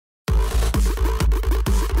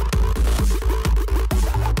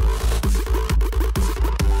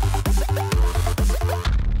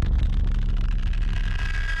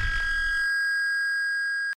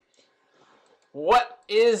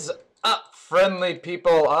is up, friendly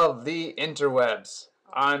people of the interwebs?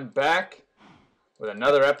 I'm back with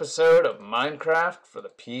another episode of Minecraft for the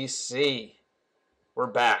PC. We're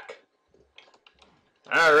back.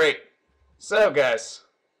 Alright, so guys,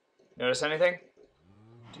 notice anything?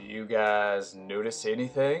 Do you guys notice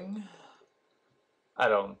anything? I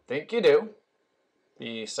don't think you do.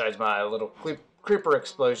 Besides my little creeper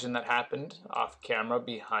explosion that happened off camera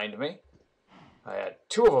behind me. I had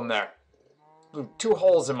two of them there. Blew 2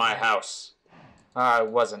 holes in my house. I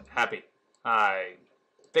wasn't happy. I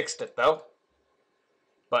fixed it though.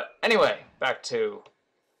 But anyway, back to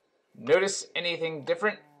notice anything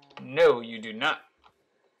different? No, you do not.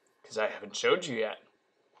 Because I haven't showed you yet.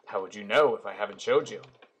 How would you know if I haven't showed you?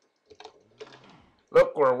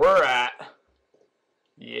 Look where we're at.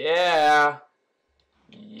 Yeah.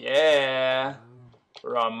 Yeah.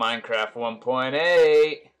 We're on Minecraft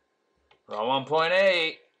 1.8. We're on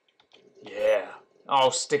 1.8. Yeah.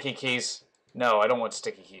 Oh, sticky keys. No, I don't want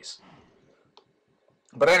sticky keys.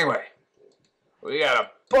 But anyway, we got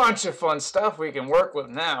a bunch of fun stuff we can work with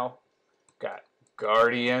now. Got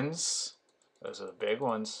guardians. Those are the big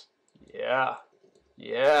ones. Yeah.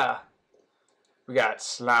 Yeah. We got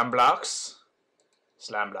slime blocks.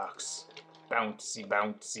 Slime blocks. Bouncy,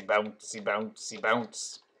 bouncy, bouncy, bouncy,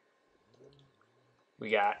 bounce.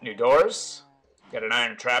 We got new doors. Got an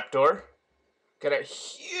iron trapdoor. Got a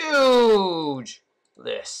huge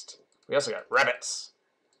list. We also got rabbits.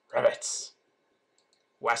 Rabbits.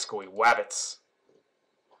 Wascoey wabbits.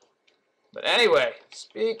 But anyway,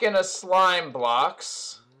 speaking of slime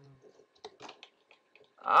blocks,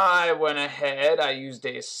 I went ahead, I used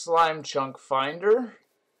a slime chunk finder,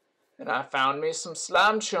 and I found me some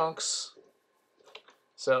slime chunks.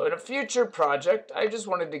 So in a future project, I just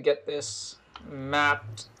wanted to get this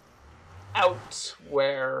mapped out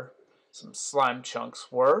where some slime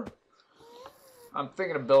chunks were. I'm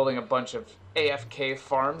thinking of building a bunch of AFK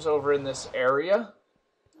farms over in this area,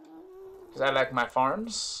 because I like my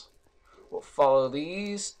farms. We'll follow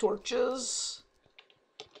these torches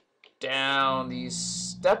down these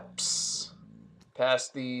steps,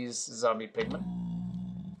 past these zombie pigmen.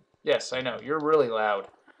 Yes, I know, you're really loud.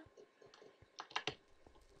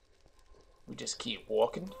 We just keep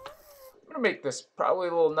walking. I'm gonna make this probably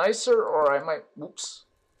a little nicer, or I might, whoops,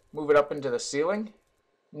 move it up into the ceiling.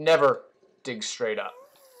 Never dig straight up.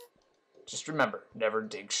 Just remember, never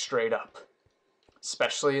dig straight up.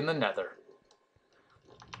 Especially in the nether.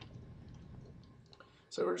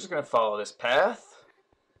 So we're just gonna follow this path.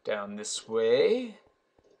 Down this way.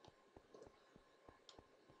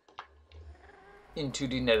 Into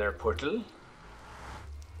the nether portal.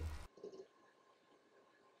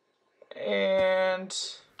 And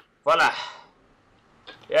voila.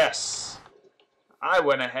 Yes. I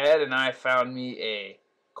went ahead and I found me a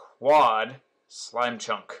quad slime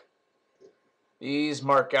chunk. These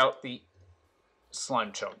mark out the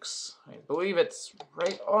slime chunks. I believe it's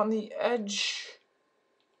right on the edge.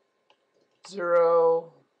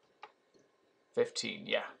 0, 15,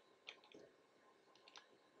 yeah.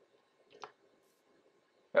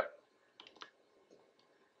 Yep.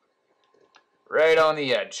 Right on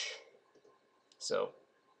the edge. So,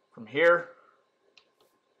 from here.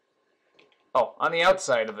 Oh, on the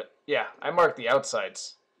outside of it. Yeah, I marked the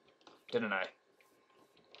outsides. Didn't I?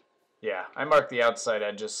 Yeah, I marked the outside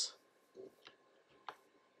edges.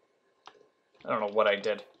 I don't know what I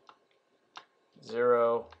did.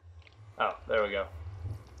 0. Oh, there we go.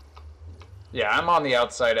 Yeah, I'm on the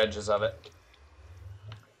outside edges of it.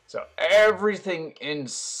 So everything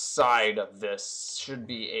inside of this should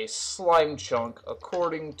be a slime chunk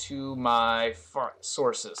according to my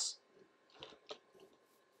sources.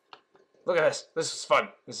 Look at this. This is fun.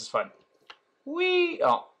 This is fun. Whee!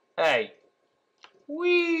 Oh, hey.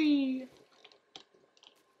 Whee!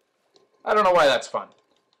 I don't know why that's fun.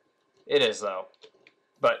 It is, though.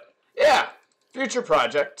 But, yeah. Future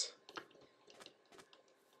project.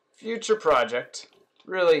 Future project.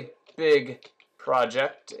 Really big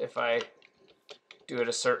project if I do it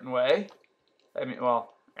a certain way. I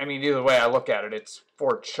mean, either way I look at it, it's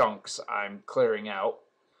 4 chunks I'm clearing out.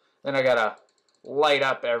 Then I gotta light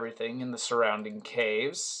up everything in the surrounding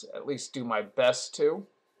caves. At least do my best to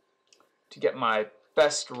get my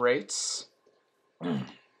best rates. Oh,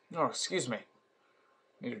 excuse me.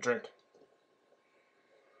 Need a drink.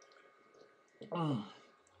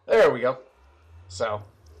 There we go. So,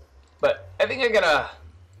 but I think I gotta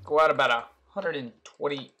go out about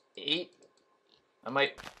 128. I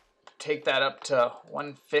might take that up to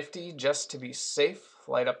 150 just to be safe.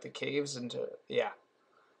 Light up the caves into, yeah,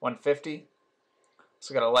 150.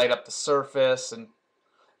 So gotta light up the surface, and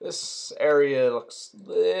this area looks a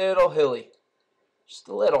little hilly. Just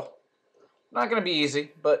a little. Not going to be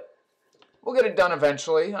easy, but we'll get it done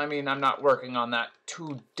eventually. I mean, I'm not working on that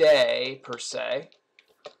today, per se.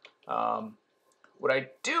 What I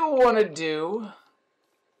do want to do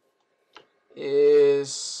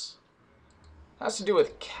has to do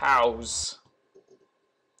with cows.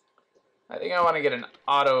 I think I want to get an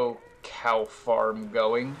auto cow farm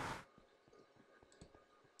going.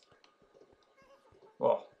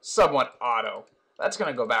 Well, somewhat auto. That's going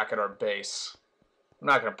to go back at our base. I'm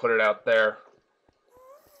not going to put it out there.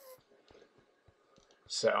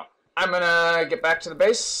 So, I'm going to get back to the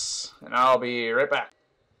base, and I'll be right back.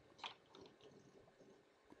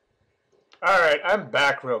 Alright, I'm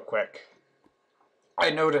back real quick. I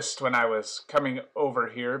noticed when I was coming over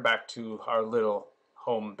here back to our little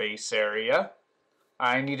home base area,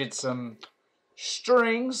 I needed some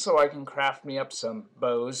strings so I can craft me up some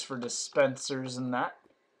bows for dispensers and that.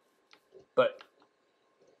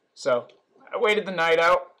 So I waited the night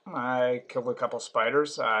out. I killed a couple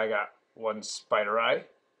spiders. I got one spider eye.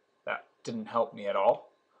 That didn't help me at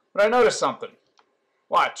all. But I noticed something.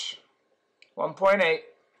 Watch. 1.8.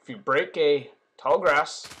 If you break a tall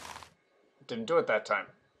grass, it didn't do it that time.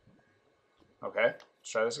 Okay,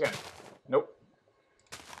 let's try this again. Nope.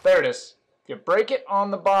 There it is. If you break it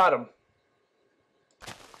on the bottom,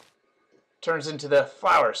 it turns into the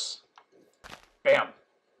flowers. Bam.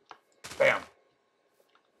 Bam.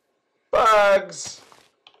 Bugs.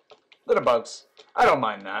 Little bugs. I don't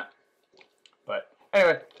mind that. But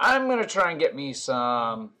anyway, I'm going to try and get me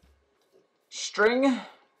some string.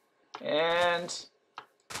 And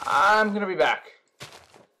I'm going to be back.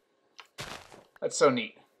 That's so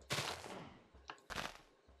neat.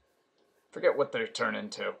 Forget what they turn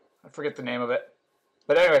into. I forget the name of it.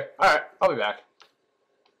 But anyway, alright, I'll be back.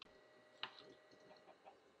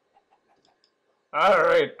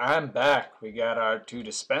 Alright, I'm back. We got our 2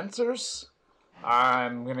 dispensers.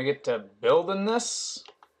 I'm gonna get to building this.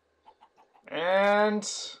 And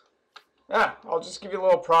yeah, I'll just give you a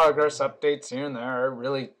little progress updates here and there. I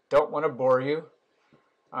really don't want to bore you.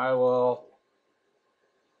 I will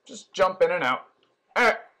just jump in and out.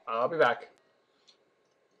 Alright, I'll be back.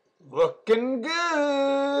 Looking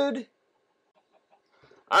good.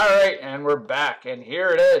 Alright, and we're back, and here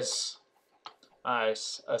it is. A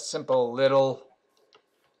simple little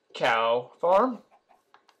cow farm.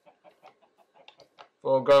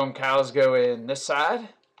 Full-grown cows go in this side.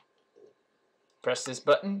 Press this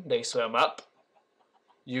button, they swim up.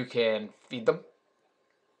 You can feed them.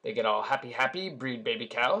 They get all happy, breed baby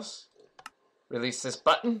cows. Release this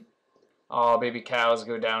button. All baby cows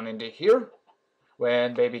go down into here.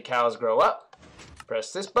 When baby cows grow up,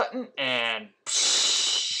 press this button and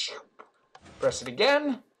press it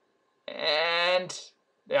again. And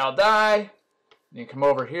they all die. You come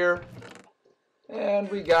over here.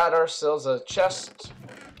 And we got ourselves a chest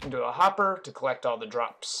into a hopper to collect all the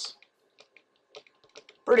drops.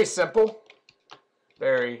 Pretty simple.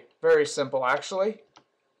 Very, very simple actually.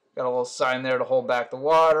 Got a little sign there to hold back the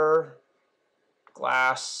water.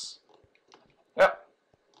 Glass. Yep.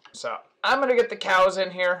 So I'm going to get the cows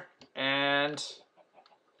in here and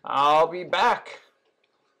I'll be back.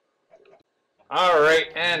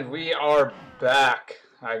 Alright, and we are back.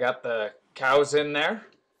 I got the cows in there.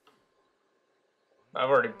 I've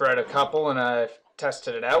already bred a couple and I've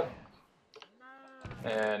tested it out.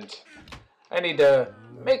 And I need to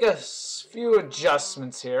make a few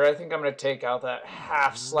adjustments here. I think I'm going to take out that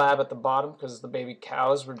half slab at the bottom because the baby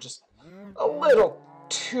cows were just a little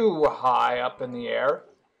too high up in the air.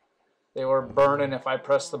 They were burning if I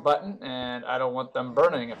press the button, and I don't want them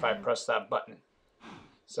burning if I press that button.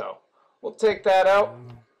 So we'll take that out.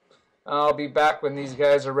 I'll be back when these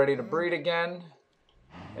guys are ready to breed again.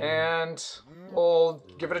 And we'll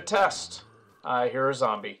give it a test. I hear a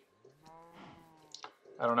zombie.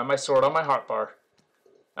 I don't have my sword on my hotbar.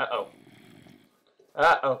 Uh-oh.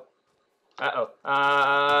 Uh-oh.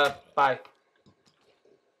 Uh-oh. Bye.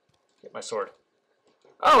 Get my sword.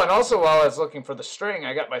 Oh, and also while I was looking for the string,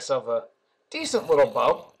 I got myself a decent little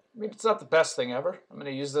bow. I mean, it's not the best thing ever. I'm going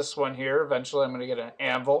to use this one here. Eventually, I'm going to get an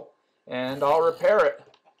anvil, and I'll repair it.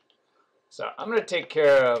 So, I'm going to take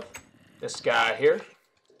care of this guy here.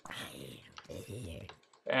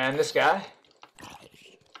 And this guy.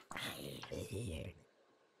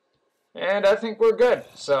 And I think we're good.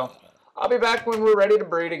 So, I'll be back when we're ready to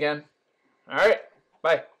breed again. Alright,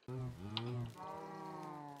 bye.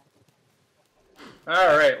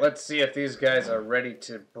 Alright, let's see if these guys are ready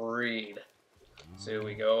to breed. So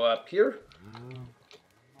we go up here.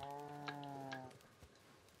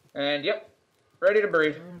 And yep, ready to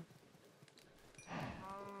breed.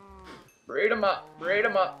 Breed them up, breed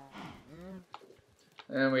them up.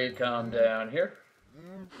 And we come down here.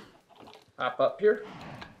 Hop up here.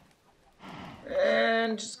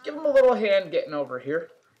 And just give him a little hand getting over here.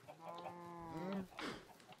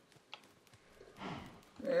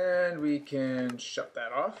 And we can shut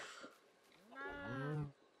that off.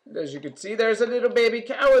 And as you can see, there's a little baby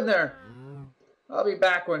cow in there. I'll be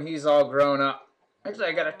back when he's all grown up. Actually,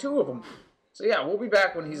 I got two of them. So yeah, we'll be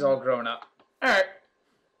back when he's all grown up. Alright.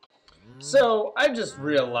 So, I just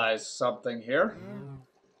realized something here.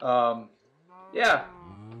 Yeah,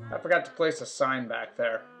 I forgot to place a sign back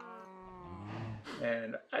there.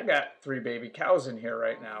 And I got 3 baby cows in here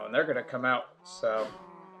right now, and they're going to come out. So,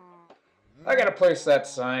 I got to place that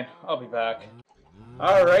sign. I'll be back.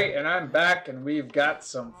 Alright, and I'm back, and we've got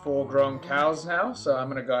some full-grown cows now. So, I'm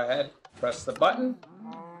going to go ahead, press the button.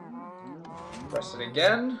 Press it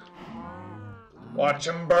again. Watch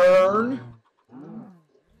them burn.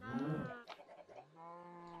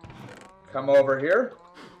 Come over here.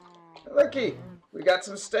 Looky, we got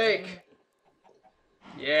some steak.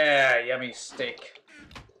 Yeah, yummy steak.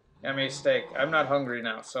 Yummy steak. I'm not hungry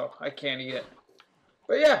now, so I can't eat it.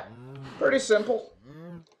 But yeah, pretty simple.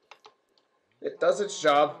 It does its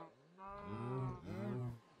job.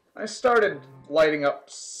 I started lighting up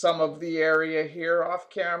some of the area here off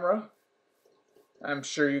camera. I'm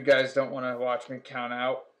sure you guys don't want to watch me count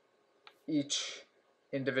out each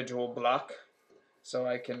individual block. So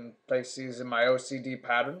I can place these in my OCD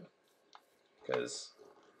pattern, because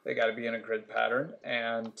they got to be in a grid pattern.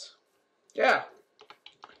 And yeah.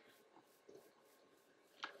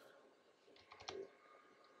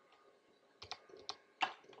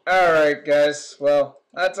 Alright guys, well,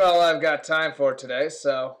 that's all I've got time for today,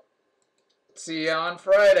 so see you on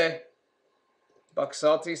Friday. Buck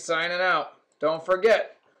Salty signing out. Don't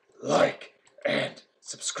forget, like and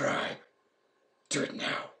subscribe. Do it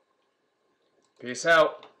now. Peace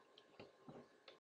out.